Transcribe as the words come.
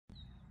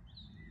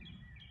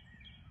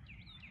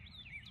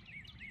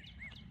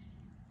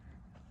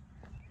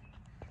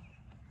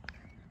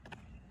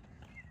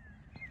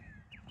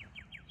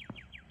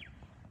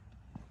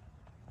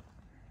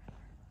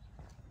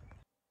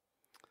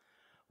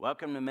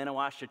Welcome to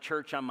Minnewashta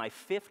Church on my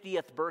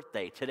 50th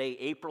birthday, today,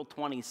 April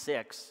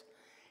 26th.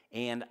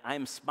 And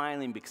I'm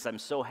smiling because I'm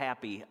so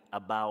happy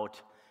about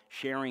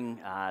sharing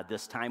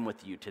this time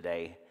with you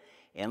today.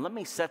 And let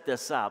me set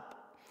this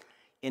up.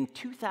 In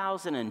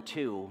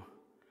 2002,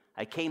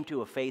 I came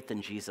to a faith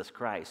in Jesus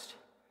Christ.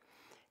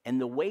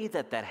 And the way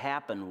that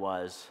happened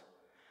was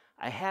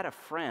I had a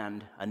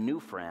friend, a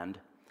new friend,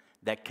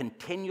 that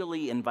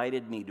continually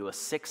invited me to a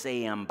 6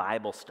 a.m.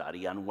 Bible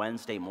study on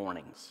Wednesday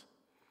mornings.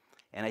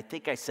 And I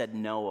think I said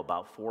no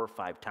about 4 or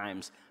 5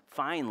 times.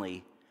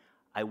 Finally,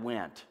 I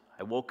went.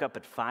 I woke up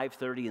at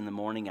 5:30 in the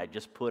morning. I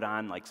just put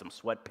on like some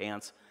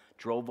sweatpants,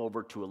 drove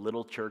over to a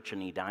little church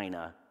in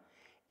Edina,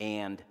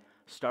 and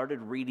started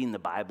reading the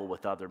Bible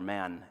with other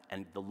men.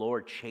 And the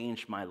Lord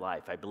changed my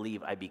life. I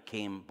believe I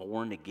became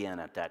born again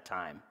at that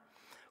time.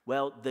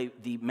 Well,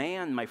 the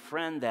man, my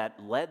friend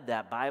that led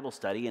that Bible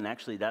study, and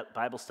actually that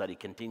Bible study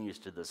continues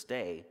to this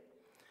day,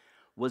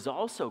 was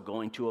also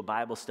going to a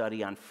Bible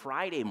study on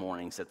Friday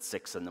mornings at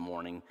 6 in the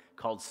morning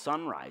called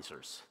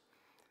Sunrisers.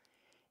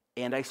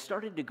 And I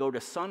started to go to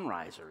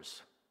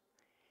Sunrisers.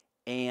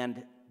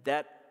 And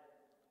that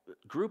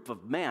group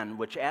of men,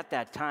 which at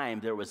that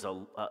time there was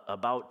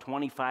about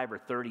 25 or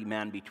 30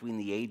 men between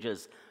the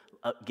ages,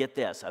 get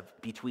this, of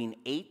between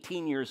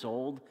 18 years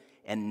old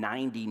and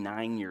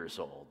 99 years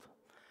old,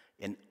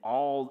 in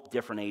all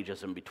different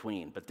ages in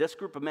between. But this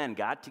group of men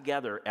got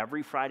together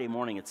every Friday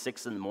morning at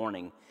 6 in the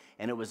morning,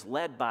 and it was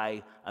led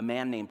by a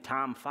man named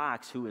Tom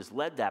Fox, who has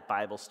led that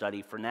Bible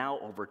study for now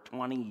over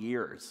 20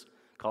 years,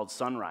 called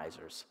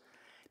Sunrisers.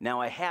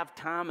 Now, I have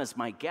Tom as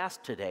my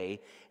guest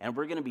today, and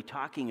we're going to be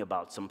talking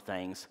about some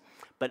things,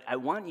 but I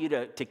want you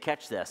to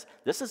catch this.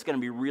 This is going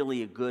to be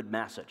really a good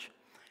message.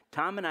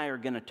 Tom and I are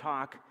going to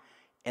talk,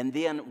 and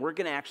then we're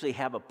going to actually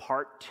have a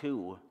part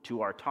 2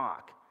 to our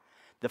talk.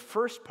 The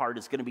first part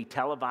is going to be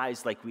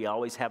televised like we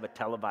always have it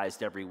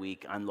televised every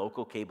week on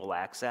local cable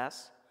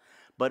access.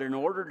 But in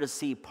order to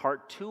see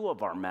part 2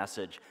 of our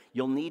message,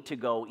 you'll need to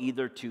go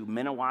either to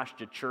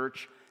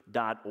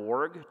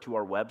minnewashtachurch.org, to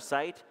our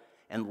website,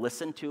 and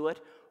listen to it,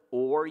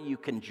 or you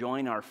can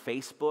join our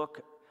Facebook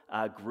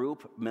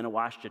group,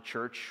 Minnewashta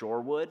Church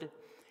Shorewood,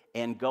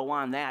 and go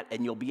on that,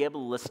 and you'll be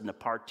able to listen to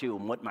part 2.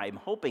 And what I'm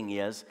hoping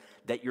is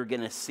that you're going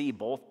to see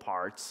both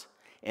parts,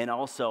 and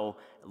also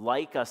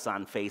like us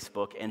on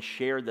Facebook and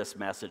share this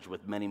message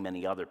with many,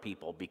 many other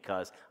people,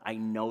 because I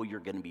know you're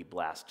going to be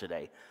blessed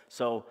today.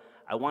 So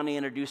I want to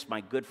introduce my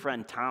good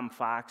friend Tom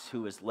Fox,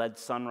 who has led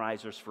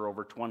Sunrisers for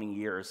over 20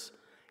 years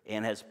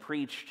and has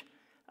preached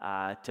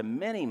to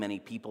many, many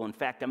people. In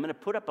fact, I'm going to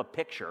put up a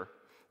picture.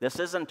 This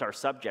isn't our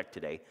subject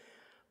today,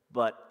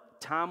 but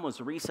Tom was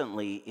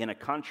recently in a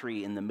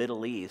country in the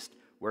Middle East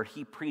where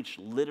he preached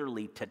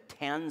literally to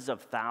tens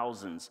of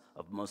thousands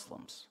of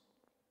Muslims.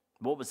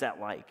 What was that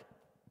like?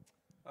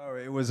 Oh,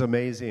 it was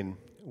amazing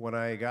when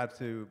I got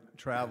to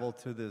travel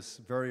to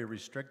this very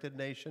restricted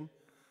nation,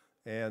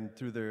 and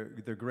through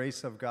the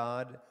grace of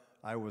God,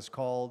 I was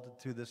called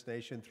to this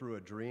nation through a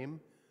dream,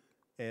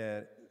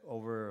 and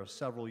over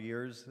several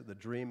years, the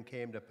dream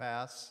came to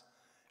pass,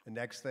 and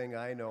next thing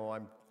I know,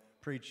 I'm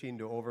preaching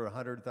to over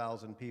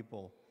 100,000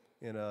 people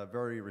in a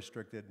very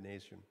restricted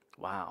nation.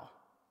 Wow,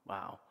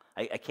 wow.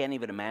 I can't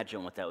even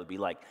imagine what that would be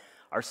like.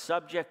 Our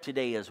subject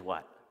today is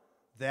what?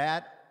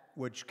 That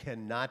which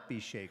cannot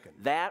be shaken.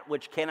 That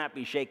which cannot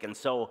be shaken.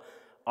 So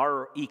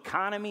our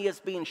economy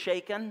is being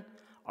shaken,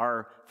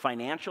 our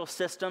financial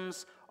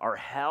systems, our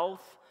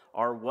health,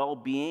 our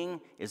well-being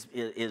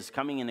is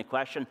coming into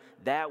question.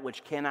 That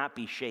which cannot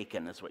be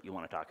shaken is what you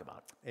want to talk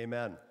about.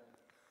 Amen.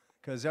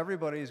 Because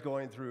everybody's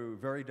going through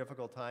very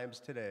difficult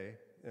times today,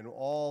 and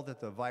all that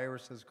the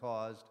virus has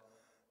caused,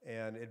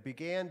 and it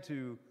began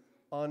to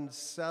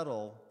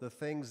unsettle the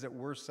things that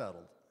were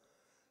settled.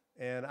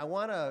 And I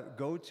want to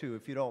go to,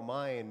 if you don't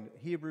mind,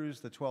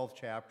 Hebrews, the 12th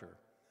chapter.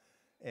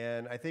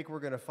 And I think we're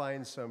going to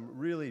find some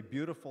really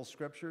beautiful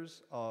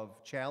scriptures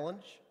of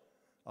challenge,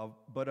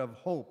 but of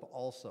hope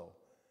also.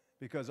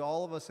 Because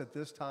all of us at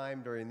this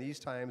time, during these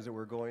times that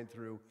we're going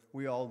through,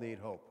 we all need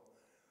hope.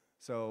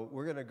 So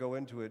we're going to go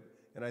into it,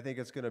 and I think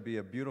it's going to be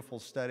a beautiful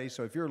study.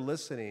 So if you're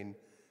listening,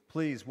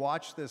 please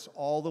watch this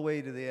all the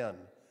way to the end,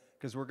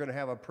 because we're going to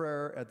have a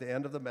prayer at the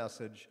end of the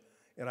message,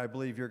 and I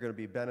believe you're going to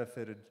be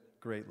benefited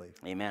greatly.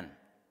 Amen.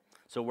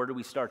 So where do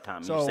we start,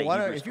 Tom? So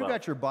if you've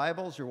got your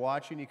Bibles, you're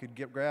watching, you could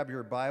grab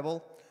your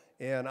Bible.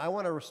 And I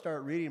want to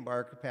start reading,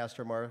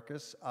 Pastor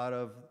Marcus, out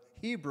of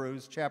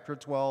Hebrews chapter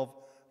 12,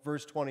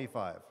 verse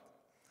 25.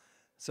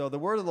 So the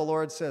word of the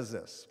Lord says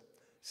this.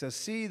 It says,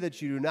 "See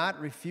that you do not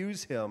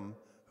refuse him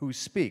who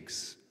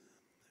speaks.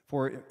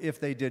 For if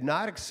they did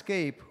not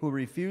escape who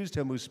refused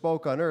him who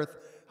spoke on earth,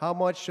 how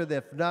much should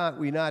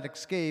we not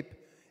escape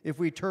if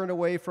we turn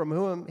away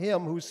from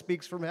him who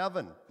speaks from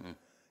heaven?"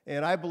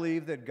 And I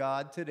believe that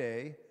God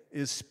today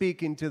is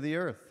speaking to the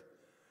earth.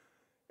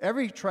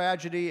 Every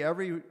tragedy,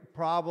 every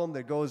problem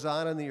that goes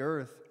on in the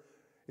earth,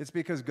 it's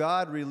because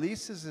God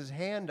releases his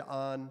hand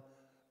on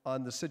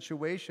the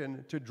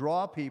situation to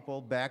draw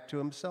people back to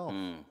himself.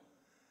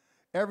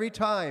 Every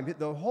time,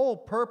 the whole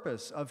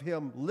purpose of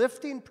him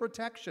lifting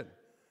protection,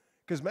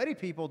 because many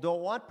people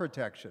don't want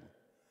protection,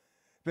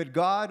 but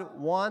God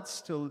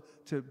wants to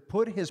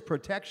put his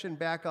protection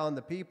back on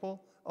the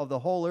people of the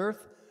whole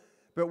earth.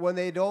 But when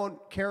they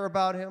don't care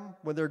about him,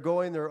 when they're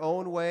going their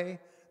own way,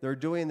 they're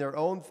doing their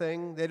own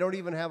thing, they don't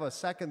even have a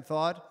second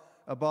thought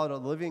about a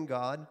living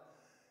God.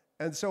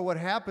 And so what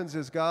happens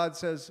is God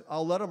says,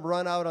 I'll let them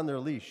run out on their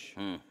leash.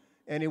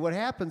 And what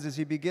happens is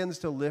he begins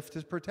to lift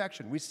his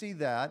protection. We see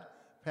that,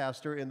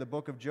 Pastor, in the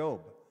book of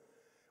Job.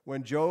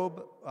 When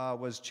Job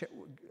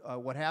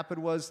what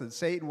happened was that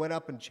Satan went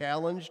up and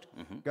challenged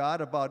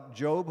God about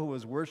Job, who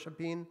was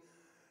worshiping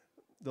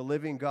the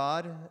living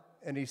God.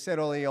 And he said,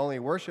 he only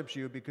worships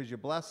you because you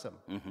bless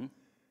him.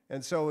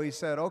 And so he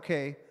said,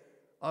 okay,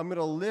 I'm going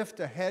to lift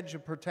a hedge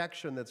of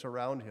protection that's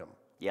around him.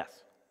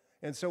 Yes.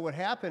 And so what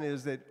happened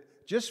is that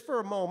just for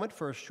a moment,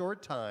 for a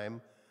short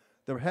time,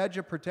 the hedge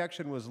of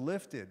protection was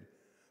lifted.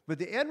 But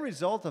the end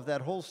result of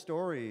that whole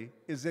story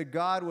is that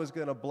God was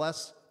going to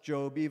bless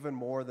Job even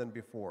more than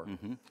before.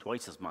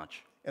 Twice as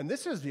much. And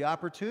this is the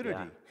opportunity.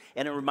 Yeah.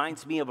 And it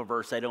reminds me of a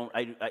verse.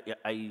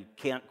 I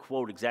can't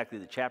quote exactly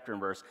the chapter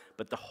and verse,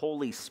 but the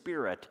Holy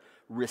Spirit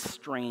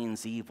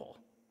restrains evil.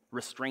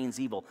 Restrains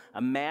evil.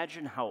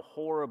 Imagine how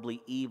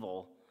horribly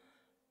evil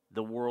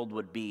the world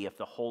would be if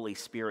the Holy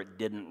Spirit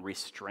didn't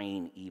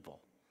restrain evil.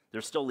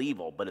 There's still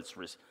evil, but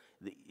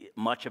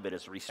much of it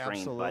is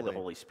restrained by the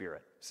Holy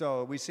Spirit.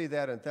 So we see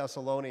that in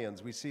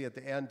Thessalonians. We see at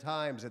the end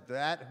times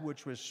that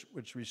which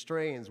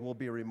restrains will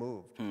be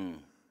removed.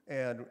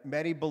 And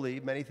many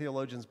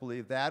theologians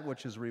believe that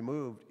which is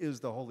removed is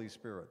the Holy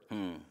Spirit.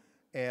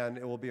 And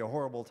it will be a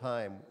horrible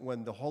time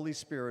when the Holy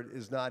Spirit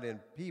is not in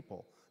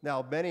people.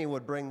 Now, many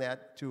would bring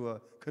that to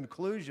a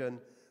conclusion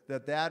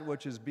that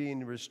which is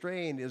being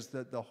restrained is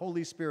the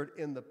Holy Spirit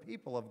in the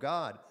people of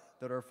God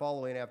that are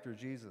following after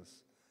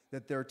Jesus,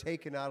 that they're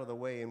taken out of the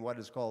way in what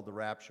is called the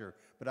rapture.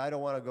 But I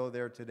don't want to go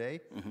there today.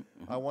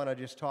 I want to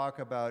just talk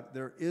about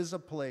there is a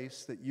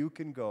place that you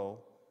can go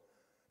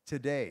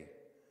today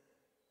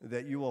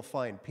that you will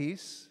find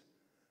peace.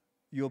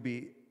 You'll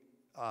be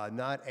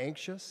not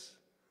anxious,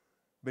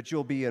 but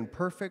you'll be in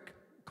perfect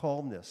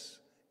calmness,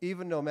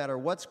 even no matter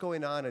what's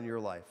going on in your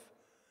life.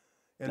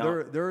 And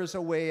there is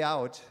a way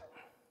out,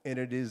 and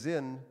it is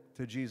in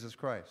to Jesus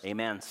Christ.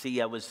 Amen.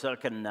 See, I was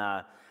talking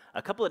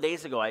a couple of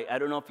days ago, I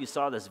don't know if you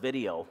saw this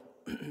video,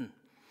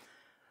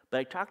 but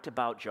I talked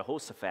about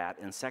Jehoshaphat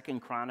in 2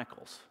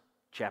 Chronicles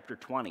chapter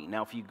 20.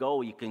 Now, if you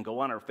can go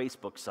on our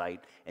Facebook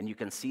site, and you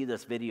can see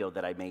this video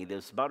that I made.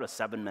 It's about a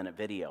 7-minute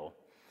video,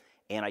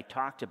 and I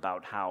talked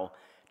about how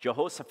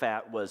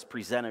Jehoshaphat was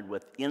presented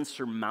with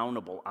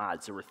insurmountable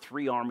odds. There were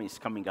 3 armies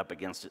coming up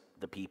against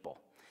the people.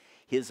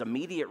 His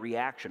immediate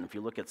reaction, if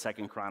you look at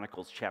 2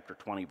 Chronicles chapter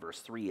 20, verse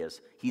 3, is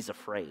he's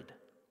afraid.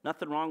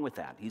 Nothing wrong with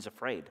that. He's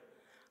afraid.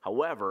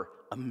 However,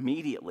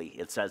 immediately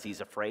it says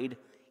he's afraid.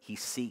 He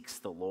seeks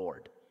the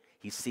Lord.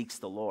 He seeks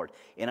the Lord.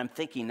 And I'm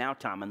thinking now,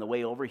 Tom, on the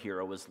way over here,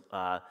 I was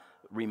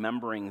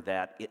remembering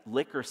that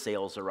liquor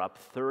sales are up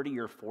 30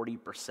 or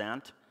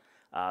 40%.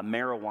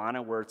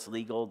 Marijuana, where it's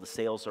legal, the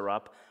sales are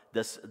up.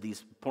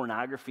 These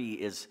pornography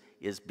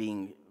is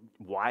being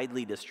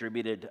widely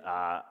distributed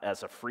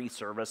as a free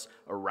service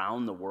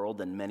around the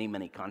world in many,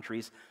 many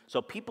countries.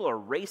 So people are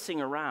racing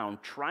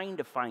around trying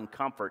to find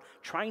comfort,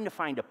 trying to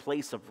find a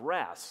place of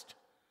rest,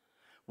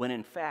 when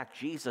in fact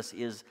Jesus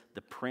is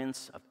the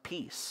Prince of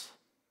Peace.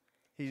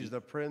 He's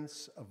the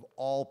Prince of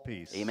all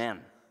peace.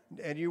 Amen.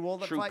 And you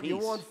won't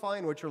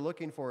find what you're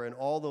looking for in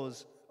all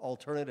those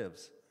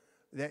alternatives.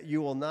 That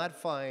you will not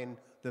find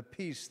the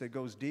peace that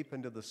goes deep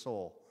into the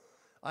soul.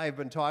 I've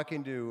been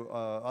talking to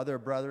other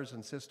brothers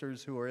and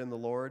sisters who are in the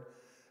Lord,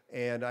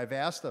 and I've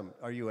asked them,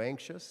 are you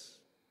anxious?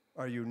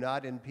 Are you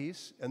not in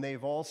peace? And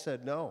they've all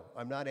said, no,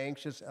 I'm not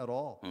anxious at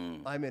all.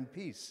 I'm in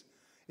peace.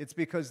 It's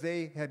because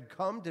they had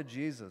come to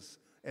Jesus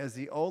as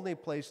the only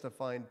place to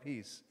find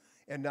peace,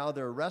 and now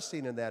they're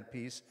resting in that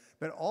peace,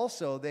 but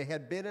also they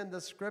had been in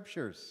the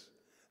Scriptures.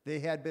 They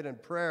had been in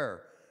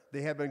prayer.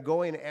 They had been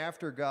going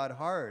after God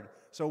hard.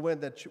 So when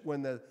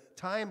the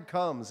time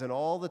comes and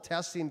all the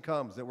testing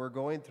comes that we're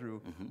going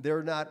through,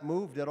 they're not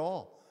moved at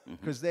all,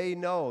 because they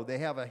know they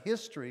have a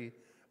history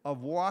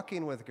of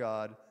walking with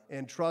God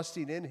and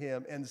trusting in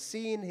Him and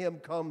seeing Him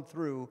come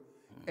through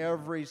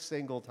every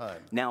single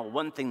time. Now,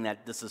 one thing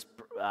that this is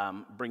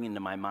bringing to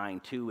my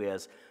mind too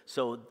is,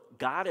 so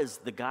God is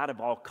the God of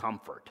all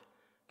comfort,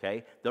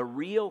 okay? The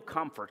real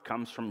comfort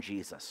comes from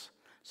Jesus.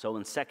 So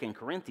in 2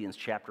 Corinthians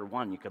chapter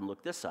 1, you can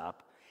look this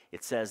up,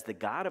 it says, the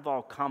God of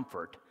all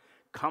comfort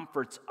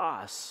comforts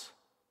us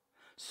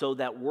so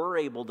that we're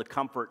able to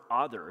comfort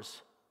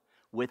others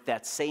with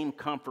that same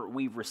comfort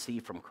we've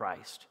received from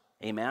Christ.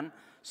 Amen?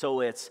 So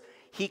it's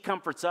He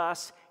comforts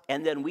us,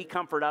 and then we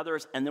comfort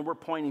others, and then we're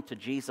pointing to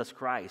Jesus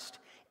Christ.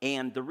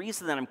 And the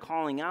reason that I'm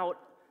calling out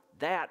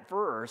that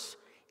verse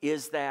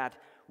is that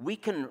we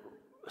can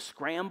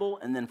scramble,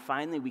 and then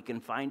finally we can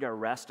find our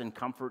rest and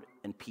comfort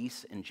and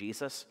peace in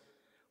Jesus,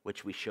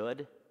 which we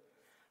should,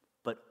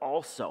 but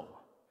also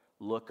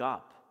look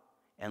up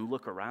and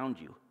look around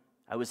you.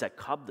 I was at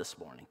Cub this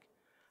morning.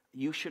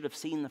 You should have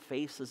seen the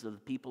faces of the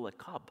people at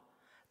Cub.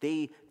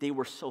 They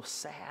were so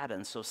sad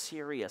and so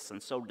serious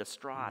and so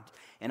distraught.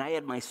 And I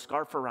had my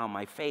scarf around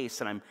my face,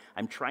 and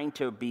I'm trying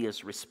to be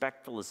as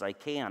respectful as I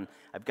can.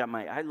 I've got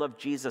my I Love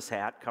Jesus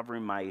hat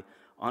covering my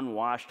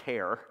unwashed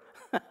hair.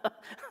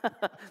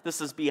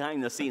 This is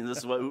behind the scenes. This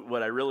is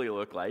what I really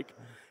look like.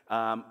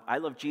 I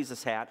Love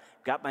Jesus hat,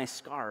 got my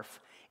scarf,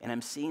 and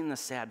I'm seeing the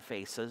sad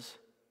faces.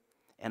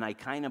 And I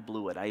kind of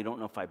blew it. I don't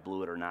know if I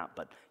blew it or not,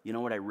 but you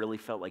know what I really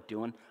felt like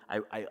doing?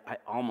 I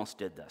almost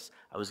did this.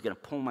 I was going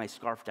to pull my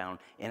scarf down,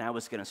 and I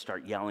was going to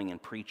start yelling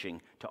and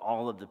preaching to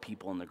all of the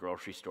people in the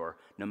grocery store,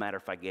 no matter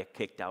if I get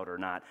kicked out or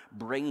not,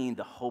 bringing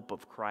the hope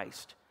of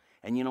Christ.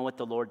 And you know what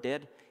the Lord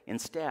did?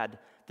 Instead,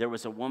 there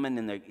was a woman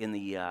in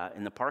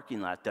the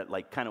parking lot that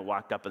like kind of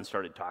walked up and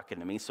started talking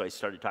to me. So I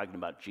started talking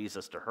about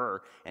Jesus to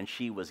her, and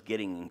she was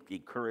getting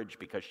encouraged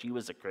because she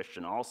was a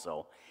Christian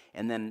also.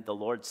 And then the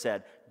Lord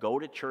said, "Go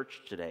to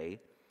church today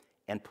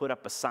and put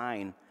up a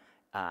sign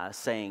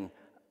saying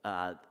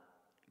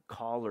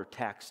call or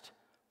text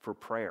for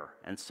prayer."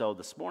 And so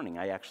this morning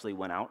I actually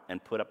went out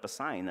and put up a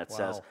sign that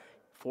says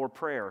for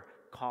prayer,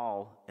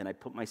 call, and I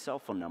put my cell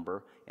phone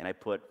number and I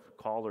put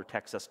call or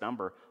text this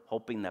number,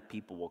 hoping that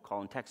people will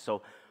call and text.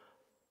 So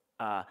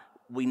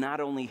we not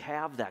only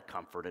have that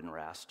comfort and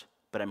rest,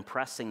 but I'm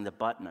pressing the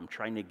button. I'm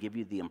trying to give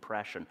you the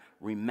impression.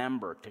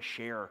 Remember to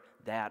share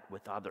that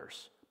with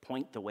others.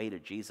 Point the way to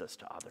Jesus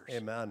to others.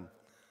 Amen.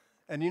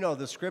 And you know,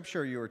 the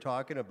scripture you were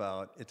talking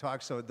about, it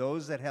talks about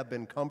those that have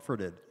been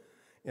comforted.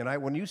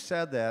 And when you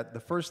said that, the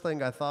first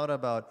thing I thought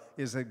about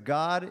is that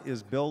God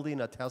is building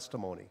a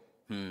testimony.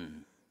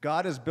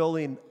 God is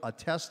building a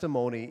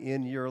testimony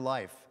in your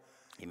life.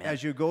 Amen.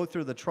 As you go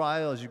through the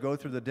trial, as you go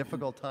through the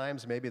difficult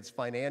times, maybe it's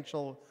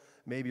financial,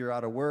 maybe you're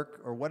out of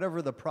work, or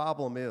whatever the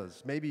problem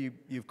is. Maybe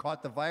you've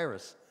caught the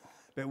virus.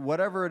 But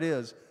whatever it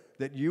is,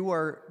 that you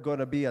are going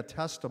to be a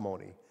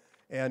testimony.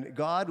 And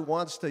God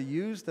wants to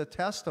use the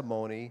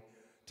testimony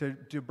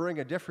to bring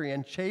a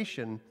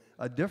differentiation,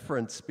 a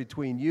difference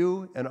between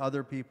you and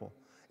other people.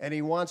 And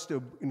He wants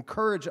to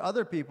encourage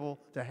other people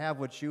to have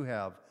what you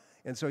have.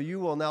 And so you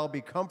will now be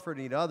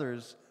comforting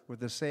others with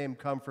the same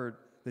comfort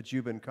that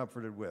you've been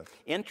comforted with.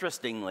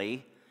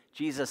 Interestingly,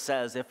 Jesus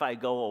says, if I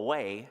go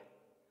away,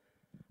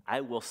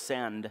 I will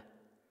send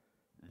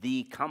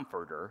the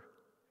Comforter,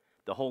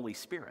 the Holy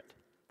Spirit.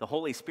 The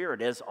Holy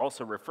Spirit is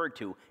also referred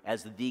to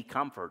as the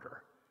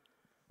Comforter.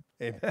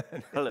 Amen.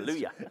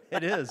 Hallelujah.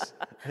 It is.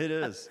 It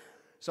is.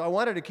 So I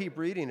wanted to keep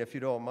reading, if you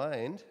don't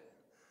mind.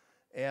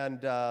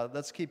 And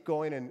let's keep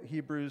going in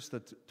Hebrews, the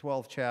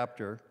 12th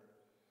chapter.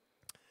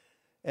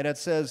 And it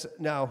says,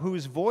 "Now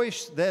whose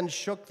voice then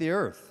shook the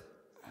earth,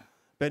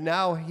 but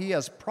now He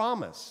has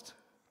promised."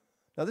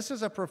 Now this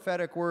is a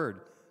prophetic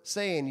word,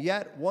 saying,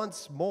 "Yet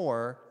once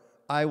more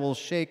I will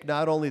shake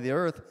not only the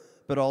earth,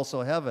 but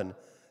also heaven."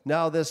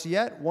 Now this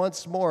 "yet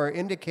once more"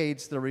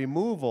 indicates the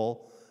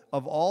removal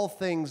of all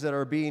things that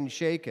are being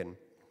shaken,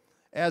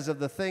 as of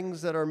the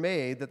things that are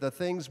made, that the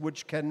things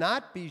which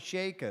cannot be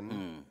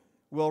shaken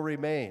will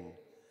remain.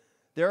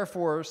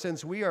 Therefore,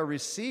 since we are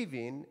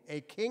receiving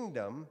a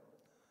kingdom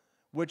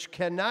which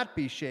cannot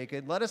be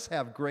shaken, let us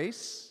have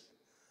grace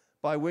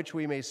by which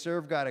we may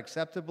serve God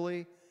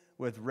acceptably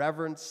with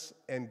reverence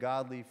and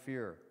godly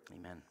fear.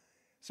 Amen.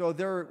 So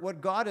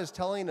what God is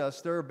telling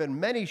us, there have been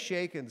many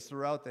shakings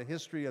throughout the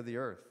history of the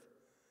earth,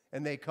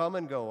 and they come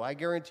and go. I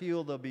guarantee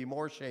you there'll be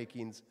more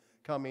shakings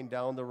coming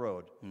down the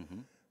road.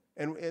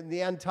 And in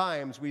the end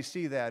times, we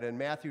see that in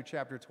Matthew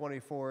chapter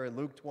 24 and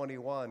Luke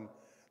 21,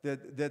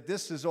 that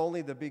this is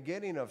only the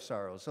beginning of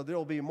sorrow. So there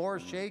will be more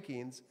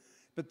shakings,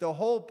 but the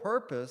whole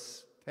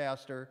purpose,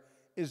 Pastor,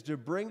 is to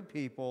bring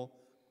people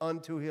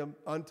unto Him,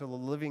 unto the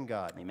living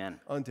God.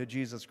 Amen. Unto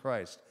Jesus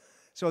Christ.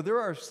 So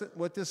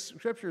what this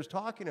scripture is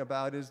talking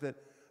about is that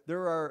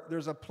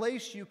there's a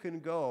place you can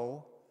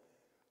go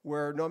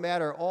where no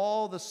matter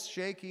all the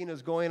shaking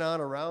is going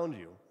on around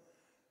you,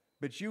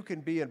 but you can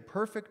be in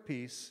perfect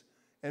peace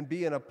and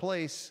be in a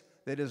place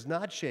that is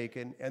not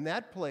shaken, and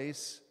that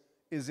place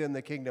is in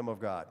the kingdom of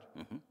God.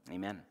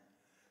 Amen.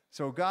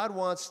 So God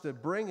wants to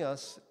bring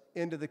us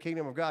into the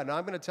kingdom of God. Now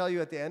I'm going to tell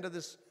you at the end of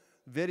this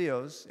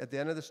videos, at the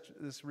end of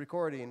this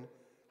recording,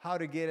 how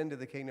to get into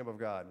the kingdom of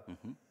God.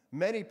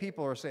 Many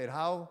people are saying,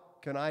 how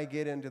can I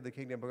get into the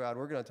kingdom of God?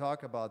 We're going to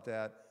talk about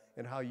that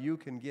and how you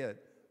can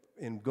get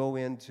and go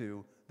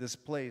into this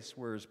place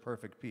where is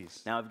perfect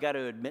peace. Now, I've got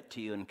to admit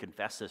to you and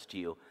confess this to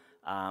you.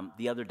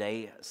 The other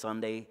day,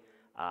 Sunday,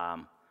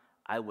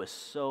 I was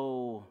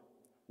so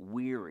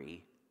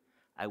weary.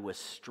 I was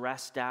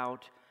stressed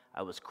out.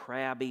 I was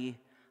crabby.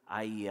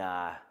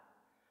 I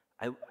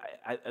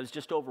was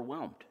just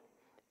overwhelmed.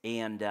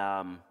 And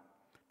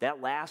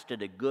that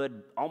lasted a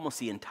good, almost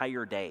the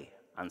entire day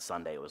on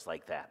Sunday. It was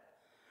like that.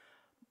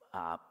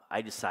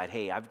 I decided,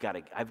 hey, I've got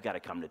to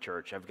come to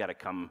church. I've got to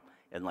come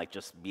and like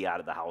just be out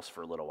of the house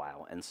for a little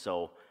while. And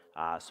so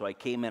I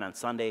came in on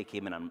Sunday. I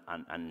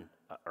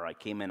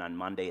came in on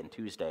Monday and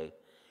Tuesday,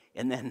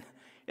 and then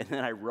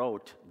I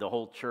wrote the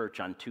whole church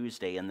on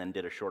Tuesday, and then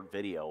did a short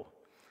video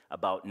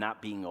about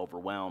not being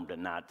overwhelmed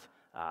and not,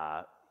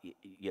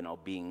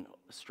 being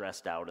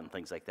stressed out and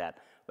things like that.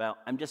 Well,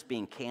 I'm just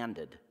being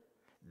candid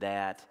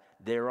that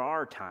there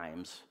are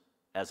times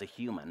as a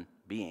human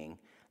being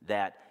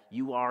that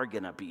you are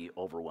going to be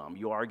overwhelmed.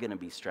 You are going to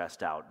be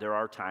stressed out. There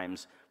are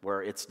times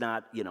where it's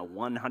not,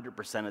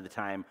 100% of the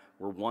time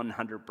we're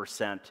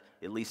 100%,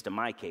 at least in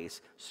my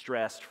case,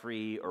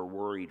 stress-free or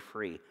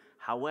worried-free.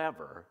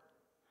 However,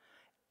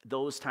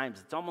 those times,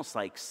 it's almost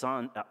like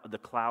the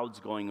clouds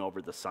going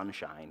over the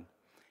sunshine.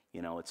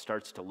 It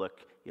starts to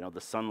look,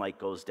 the sunlight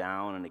goes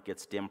down and it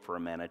gets dim for a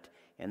minute,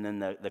 and then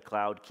the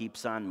cloud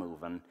keeps on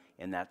moving,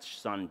 and that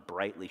sun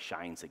brightly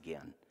shines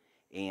again.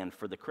 And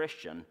for the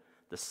Christian,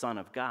 the Son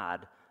of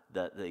God,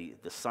 the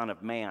Son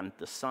of Man,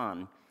 the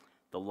Son,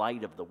 the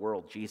light of the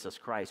world, Jesus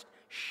Christ,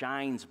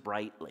 shines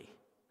brightly,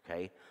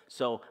 okay?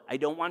 So I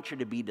don't want you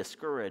to be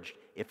discouraged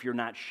if you're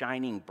not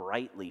shining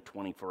brightly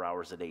 24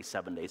 hours a day,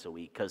 7 days a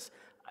week, because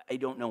I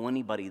don't know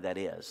anybody that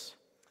is.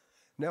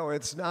 No,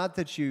 it's not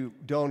that you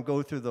don't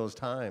go through those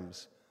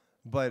times,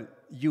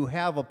 but you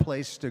have a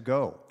place to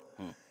go.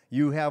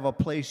 You have a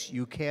place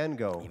you can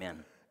go.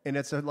 Amen. And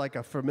it's like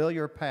a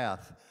familiar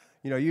path.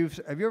 Have you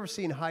ever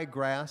seen high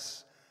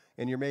grass?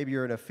 And maybe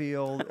you're in a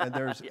field,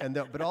 and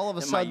but all of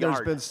a sudden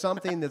there's been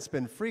something that's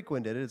been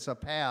frequented. It's a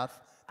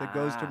path that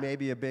goes to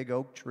maybe a big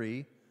oak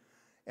tree,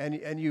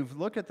 and you've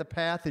looked at the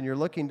path, and you're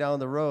looking down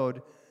the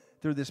road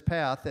through this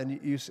path, and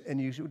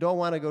you don't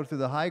want to go through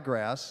the high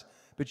grass,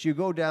 but you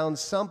go down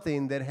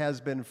something that has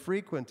been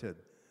frequented.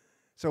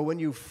 So when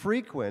you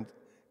frequent,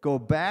 go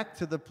back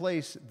to the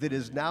place that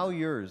is now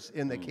yours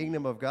in the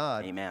kingdom of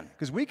God. Amen.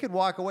 Because we could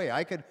walk away.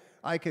 I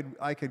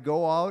could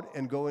go out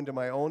and go into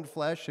my own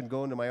flesh and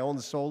go into my own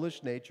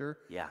soulish nature.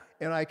 Yeah.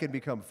 And I can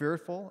become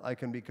fearful. I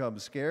can become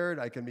scared.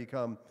 I can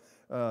become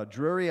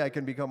dreary. I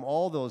can become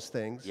all those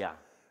things. Yeah.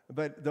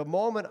 But the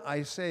moment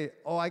I say,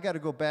 I got to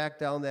go back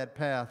down that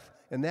path,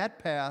 and that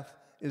path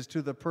is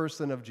to the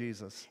person of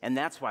Jesus. And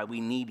that's why we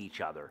need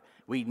each other.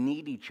 We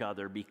need each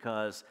other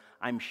because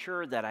I'm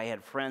sure that I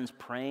had friends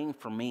praying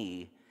for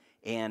me,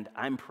 and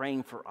I'm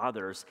praying for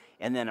others,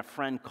 and then a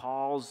friend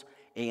calls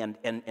and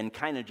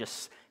kind of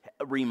just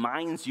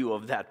reminds you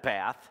of that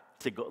path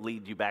to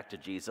lead you back to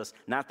Jesus.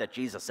 Not that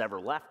Jesus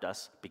ever left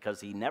us, because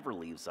he never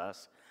leaves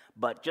us,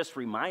 but just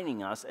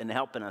reminding us and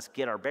helping us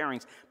get our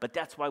bearings. But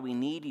that's why we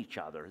need each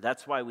other.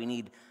 That's why we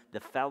need the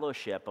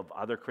fellowship of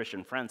other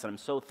Christian friends. And I'm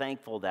so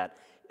thankful that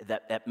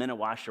at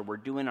Minnewashta we're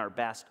doing our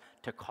best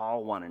to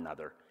call one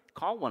another,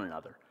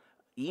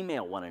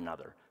 email one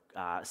another,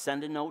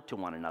 send a note to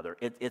one another.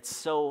 It's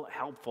so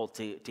helpful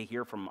to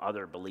hear from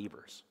other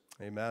believers.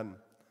 Amen.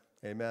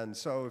 Amen.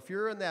 So if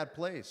you're in that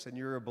place and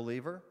you're a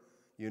believer,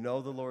 you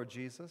know the Lord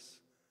Jesus,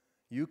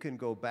 you can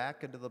go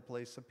back into the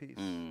place of peace.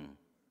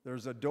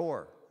 There's a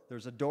door.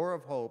 There's a door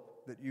of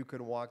hope that you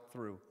can walk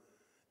through.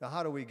 Now,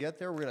 how do we get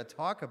there? We're going to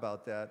talk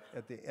about that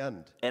at the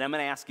end. And I'm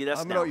going to ask you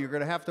this now. You're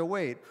going to have to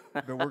wait,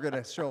 but we're going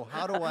to show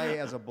how do I,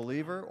 as a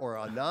believer or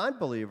a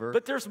non-believer,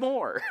 but there's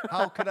more.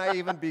 how can I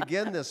even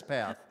begin this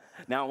path?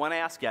 Now, I want to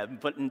ask you,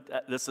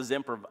 this is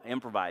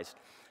improvised.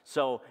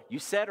 So you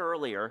said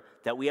earlier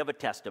that we have a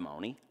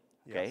testimony,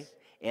 okay? Yes.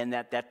 And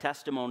that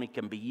testimony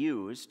can be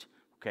used,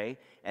 okay?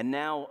 And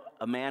now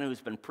a man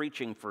who's been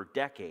preaching for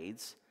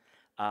decades,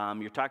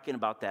 you're talking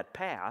about that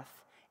path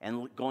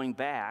and going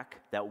back,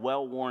 that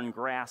well-worn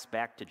grass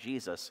back to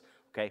Jesus,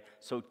 okay?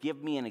 So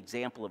give me an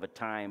example of a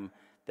time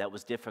that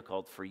was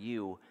difficult for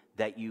you,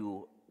 that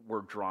you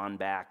were drawn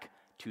back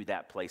to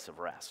that place of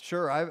rest.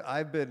 Sure,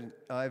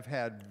 I've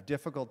had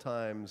difficult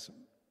times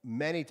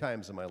many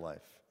times in my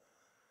life,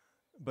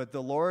 but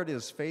the Lord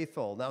is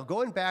faithful. Now,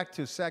 going back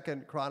to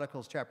 2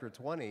 Chronicles chapter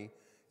 20,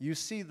 you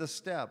see the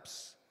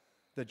steps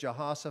that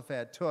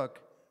Jehoshaphat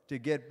took to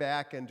get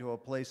back into a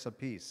place of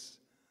peace.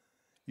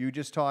 You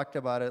just talked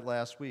about it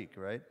last week,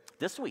 right?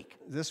 This week.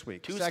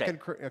 Tuesday.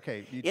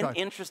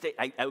 Interesting.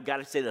 I got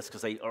to say this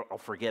because I'll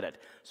forget it.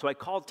 So I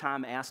called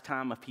Tom, asked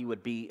Tom if he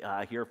would be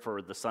here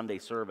for the Sunday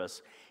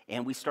service,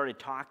 and we started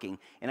talking.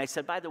 And I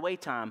said, by the way,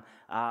 Tom,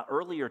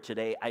 earlier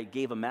today I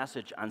gave a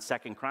message on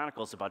 2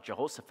 Chronicles about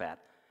Jehoshaphat.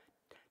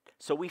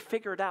 So we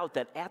figured out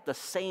that at the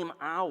same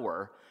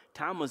hour,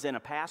 Tom was in a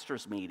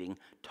pastor's meeting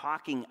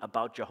talking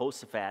about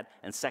Jehoshaphat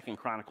and 2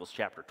 Chronicles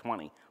chapter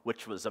 20,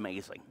 which was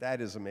amazing.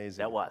 That is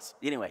amazing. That was.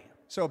 Anyway.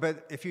 So,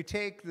 but if you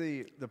take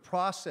the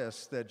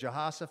process that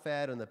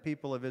Jehoshaphat and the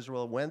people of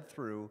Israel went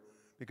through,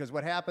 because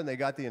what happened, they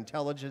got the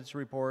intelligence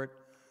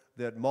report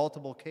that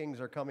multiple kings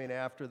are coming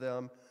after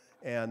them,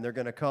 and they're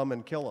going to come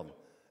and kill them.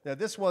 Now,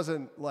 this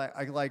wasn't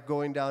like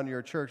going down to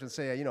your church and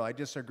say, I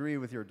disagree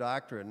with your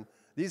doctrine.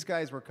 These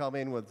guys were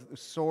coming with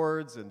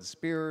swords and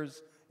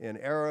spears and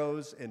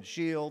arrows and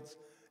shields,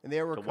 and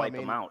they were coming. Wipe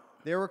them out.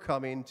 They were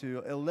coming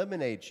to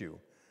eliminate you.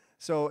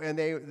 So, and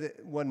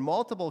when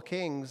multiple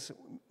kings,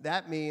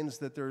 that means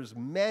that there's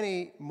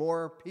many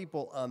more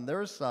people on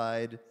their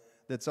side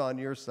that's on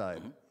your side.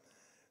 Mm-hmm.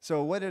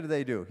 So, what did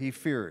they do? He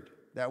feared.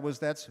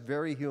 That's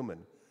very human,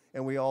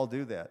 and we all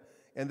do that.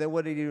 And then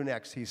what did he do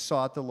next? He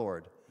sought the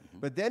Lord. Mm-hmm.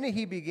 But then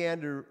he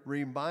began to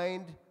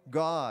remind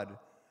God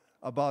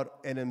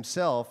and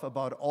himself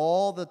about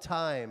all the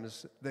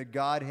times that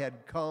God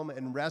had come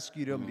and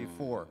rescued him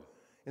before.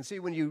 And see,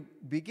 when you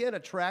begin a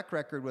track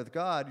record with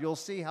God, you'll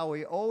see how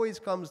he always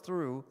comes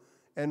through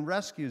and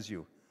rescues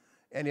you.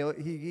 And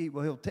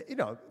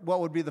what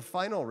would be the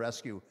final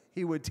rescue?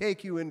 He would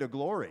take you into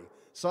glory.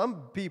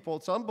 Some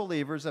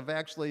believers have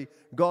actually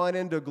gone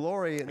into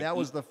glory, and that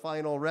was the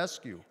final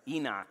rescue.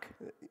 Enoch.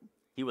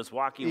 He was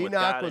walking with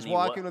God. Enoch was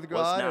walking with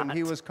God, and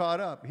he was caught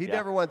up. He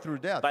never went through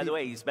death. By the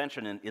way, he's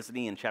mentioned, isn't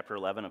he in chapter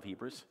 11 of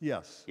Hebrews?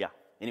 Yes. Yeah.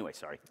 Anyway,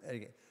 sorry.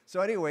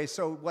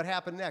 So what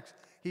happened next?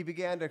 He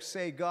began to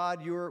say,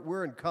 God,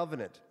 we're in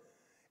covenant.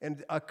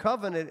 And a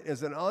covenant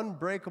is an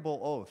unbreakable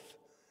oath.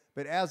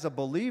 But as a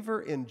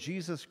believer in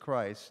Jesus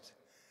Christ,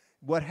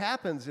 what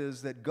happens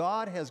is that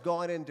God has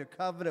gone into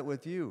covenant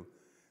with you,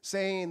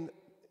 saying,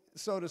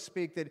 so to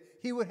speak, that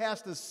he would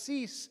have to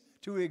cease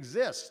to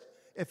exist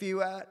if he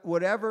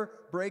would ever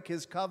break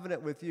his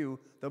covenant with you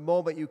the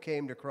moment you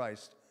came to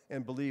Christ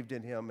and believed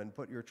in him and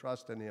put your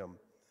trust in him.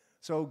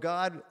 So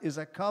God is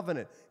a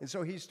covenant. And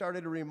so he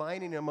started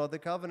reminding him of the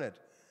covenant.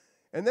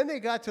 And then they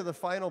got to the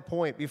final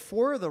point.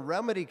 Before the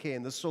remedy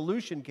came, the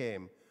solution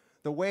came,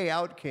 the way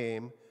out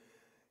came,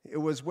 it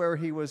was where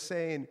he was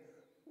saying,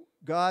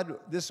 God,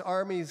 this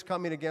army is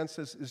coming against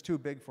us is too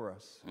big for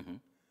us. Mm-hmm.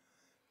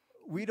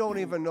 We don't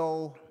even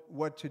know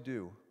what to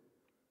do,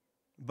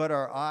 but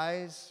our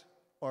eyes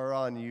are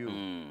on you.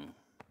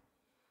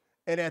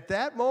 And at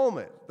that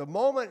moment,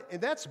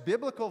 and that's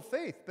biblical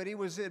faith, but he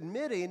was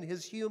admitting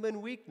his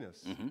human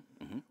weakness. Mm-hmm,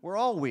 mm-hmm. We're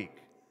all weak.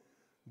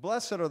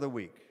 Blessed are the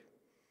weak.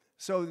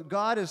 So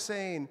God is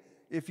saying,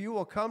 if you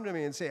will come to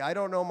me and say, I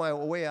don't know my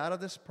way out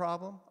of this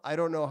problem, I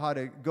don't know how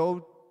to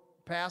go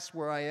past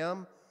where I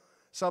am.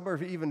 Some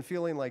are even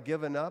feeling like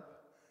giving up.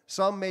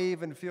 Some may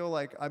even feel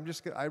like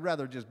I'd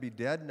rather just be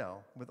dead now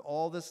with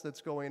all this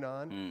that's going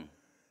on.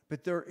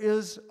 But there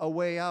is a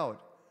way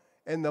out.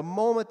 And the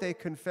moment they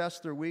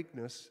confessed their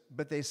weakness,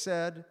 but they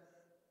said,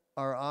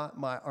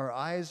 our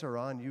eyes are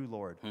on you,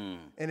 Lord.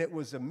 And it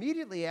was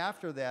immediately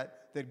after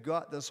that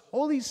God, this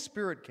Holy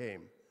Spirit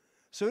came.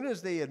 As soon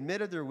as they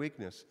admitted their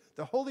weakness,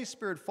 the Holy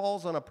Spirit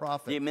falls on a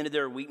prophet. They admitted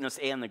their weakness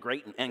and God's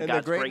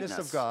greatness. greatness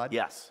Of God.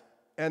 Yes.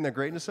 And the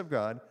greatness of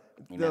God.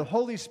 Amen. The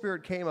Holy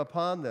Spirit came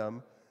upon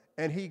them,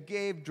 and he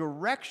gave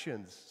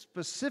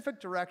specific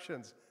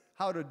directions,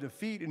 how to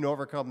defeat and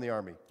overcome the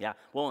army. Yeah.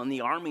 Well, and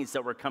the armies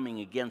that were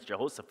coming against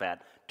Jehoshaphat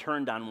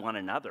turned on one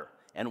another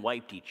and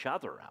wiped each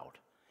other out.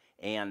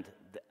 And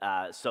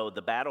so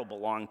the battle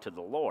belonged to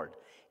the Lord.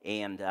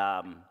 And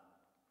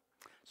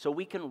so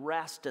we can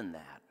rest in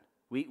that.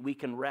 We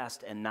can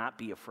rest and not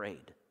be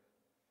afraid.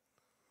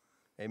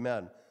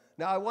 Amen.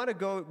 Now I want to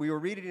go, we were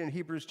reading in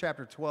Hebrews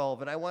chapter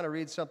 12, and I want to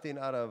read something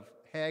out of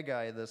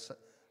Haggai,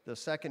 the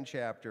second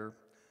chapter,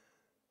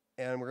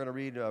 and we're going to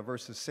read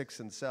verses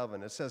 6 and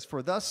 7. It says,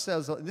 for thus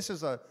says, this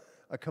is a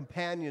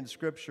companion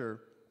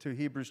scripture to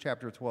Hebrews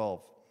chapter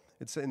 12.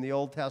 It's in the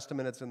Old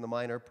Testament, it's in the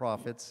Minor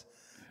Prophets.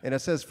 And it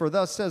says, for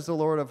thus says the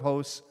Lord of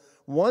hosts,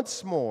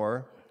 once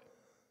more,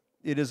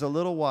 it is a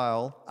little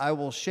while, I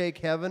will shake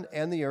heaven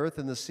and the earth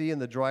and the sea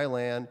and the dry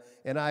land,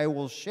 and I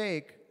will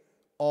shake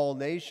all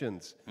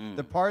nations.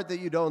 The part that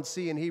you don't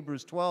see in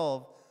Hebrews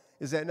 12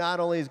 is that not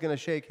only is going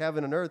to shake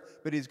heaven and earth,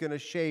 but he's going to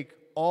shake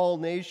all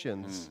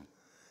nations.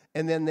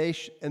 And then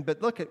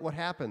but look at what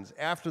happens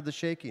after the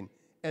shaking.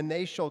 And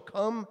they shall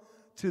come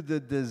to the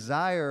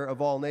desire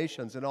of all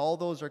nations, and all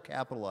those are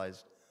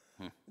capitalized.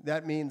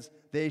 That means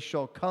they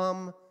shall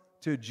come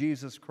to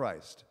Jesus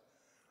Christ.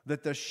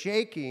 That the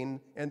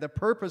shaking and the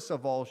purpose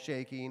of all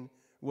shaking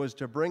was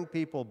to bring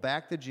people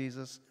back to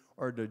Jesus,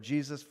 or to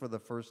Jesus for the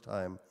first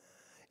time.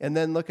 And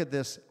then look at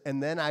this,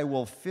 and then I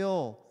will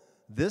fill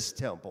this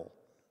temple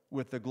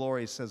with the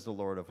glory, says the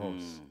Lord of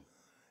hosts.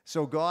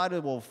 So God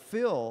will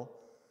fill,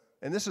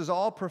 and this is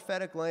all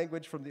prophetic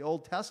language from the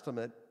Old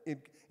Testament,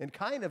 and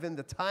kind of in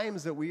the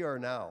times that we are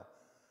now,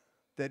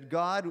 that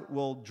God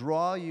will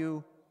draw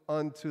you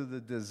unto the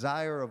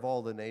desire of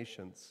all the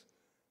nations,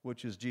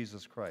 which is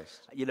Jesus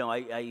Christ. You know,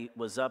 I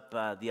was up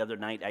the other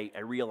night. I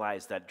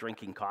realized that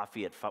drinking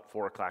coffee at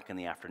 4 o'clock in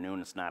the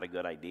afternoon is not a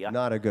good idea.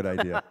 Not a good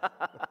idea.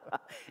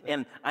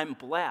 And I'm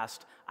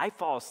blessed. I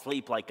fall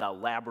asleep like a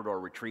Labrador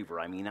retriever.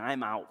 I mean,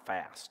 I'm out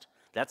fast.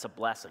 That's a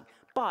blessing.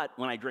 But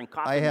when I drink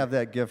coffee... I have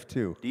that gift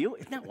too. Do you?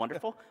 Isn't that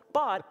wonderful?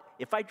 But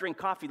if I drink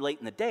coffee late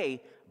in the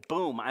day,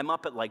 boom, I'm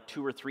up at like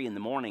 2 or 3 in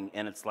the morning,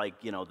 and it's like,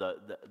 you know,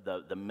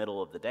 the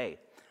middle of the day.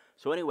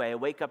 So anyway, I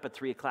wake up at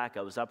 3 o'clock.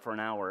 I was up for an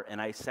hour,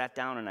 and I sat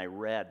down and I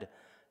read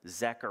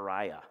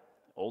Zechariah,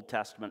 Old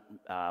Testament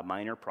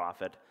minor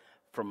prophet,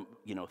 from,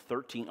 you know,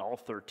 all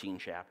 13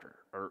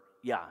 chapters.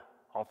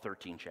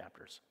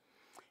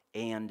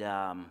 And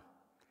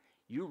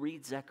you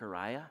read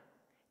Zechariah,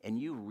 and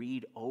you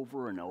read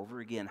over and over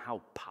again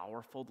how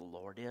powerful the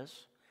Lord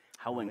is,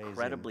 how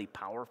incredibly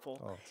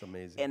powerful. Oh, it's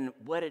amazing. And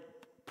what it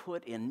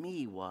put in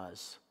me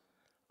was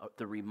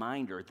the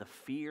reminder, the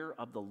fear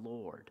of the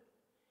Lord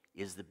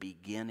is the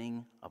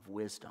beginning of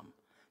wisdom.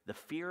 The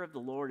fear of the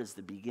Lord is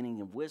the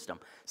beginning of wisdom.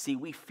 See,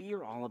 we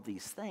fear all of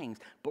these things,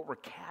 but we're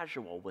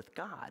casual with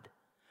God.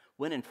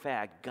 when in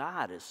fact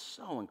God is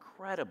so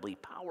incredibly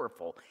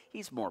powerful.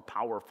 He's more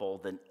powerful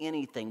than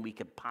anything we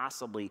could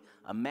possibly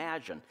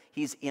imagine.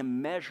 He's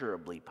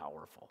immeasurably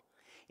powerful.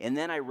 And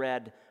then I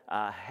read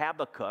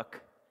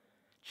Habakkuk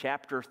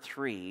chapter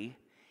 3,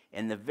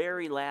 and the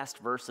very last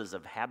verses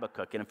of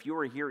Habakkuk. And if you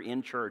were here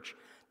in church,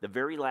 the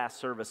very last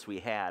service we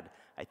had,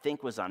 I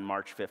think, was on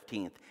March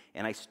 15th.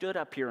 And I stood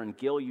up here, and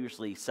Gil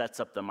usually sets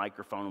up the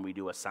microphone, and we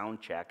do a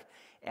sound check.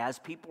 As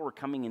people were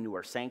coming into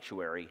our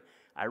sanctuary,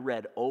 I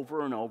read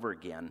over and over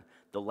again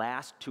the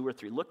last 2 or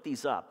 3. Look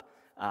these up.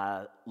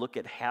 Look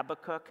at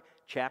Habakkuk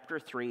chapter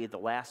 3, the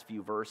last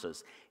few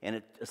verses. And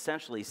it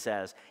essentially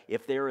says,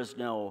 if there is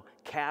no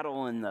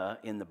cattle in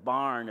the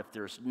barn, if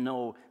there's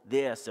no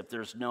this, if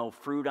there's no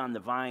fruit on the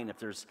vine, if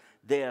there's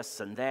this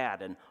and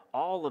that, and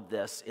all of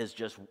this is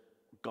just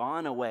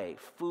gone away,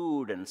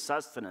 food and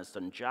sustenance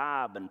and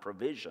job and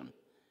provision.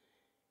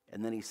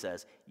 And then he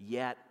says,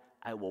 yet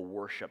I will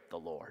worship the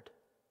Lord.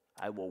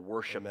 I will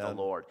worship the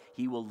Lord.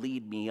 He will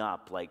lead me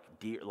up like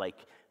deer,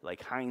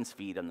 like hinds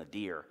feet on the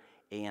deer.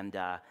 And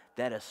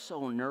that is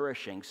so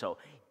nourishing. So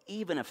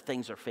even if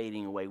things are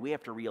fading away, we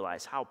have to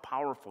realize how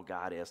powerful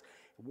God is.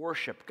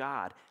 Worship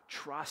God,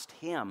 trust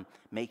Him,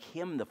 make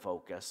Him the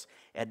focus,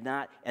 and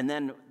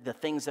then the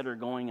things that are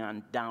going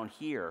on down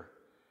here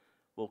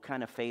will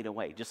kind of fade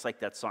away. Just like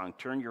that song,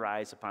 turn your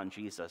eyes upon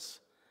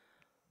Jesus,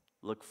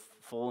 look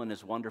full in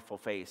His wonderful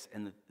face,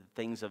 and the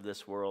things of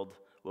this world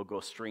will go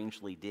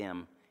strangely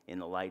dim in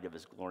the light of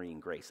His glory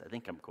and grace. I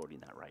think I'm quoting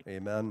that right.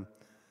 Amen.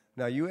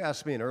 Now, you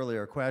asked me an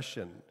earlier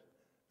question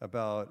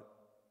about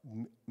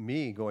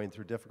me going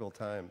through difficult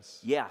times.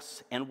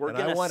 Yes, and we're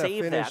going to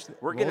save that.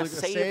 We're going to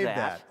save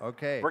that.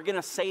 Okay. We're going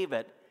to save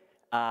it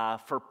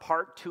for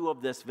part 2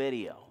 of this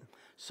video.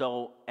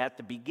 So at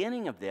the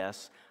beginning of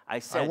this, I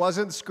said... I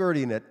wasn't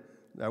skirting it.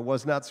 I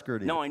was not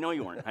skirting it. No, I know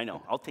you weren't. I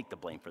know. I'll take the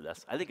blame for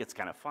this. I think it's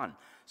kind of fun.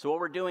 So what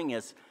we're doing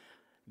is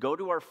go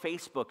to our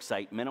Facebook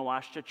site,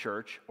 Minnewashta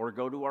Church, or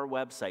go to our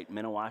website,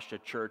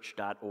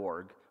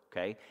 minnewashtachurch.org,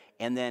 okay?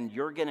 And then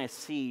you're going to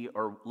see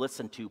or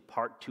listen to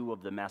part 2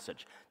 of the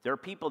message. There are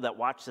people that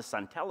watch this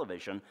on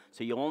television,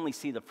 so you'll only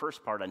see the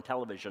first part on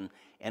television,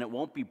 and it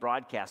won't be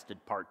broadcasted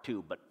part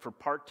 2. But for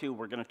part 2,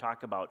 we're going to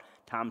talk about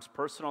Tom's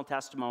personal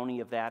testimony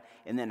of that,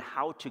 and then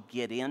how to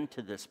get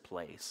into this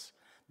place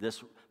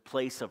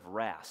of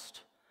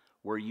rest,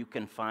 where you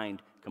can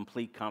find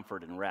complete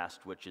comfort and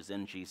rest, which is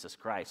in Jesus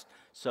Christ.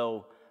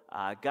 So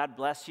God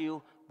bless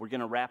you. We're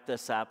going to wrap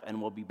this up,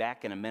 and we'll be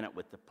back in a minute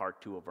with the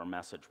part 2 of our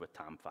message with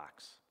Tom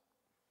Fox.